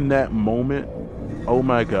in that moment, oh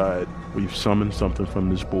my God, we've summoned something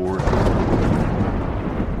from this board.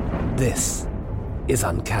 This is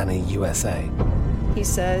Uncanny USA. He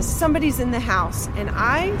says, somebody's in the house, and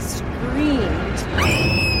I screamed.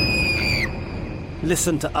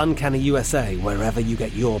 Listen to Uncanny USA wherever you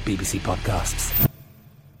get your BBC podcasts,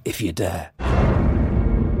 if you dare.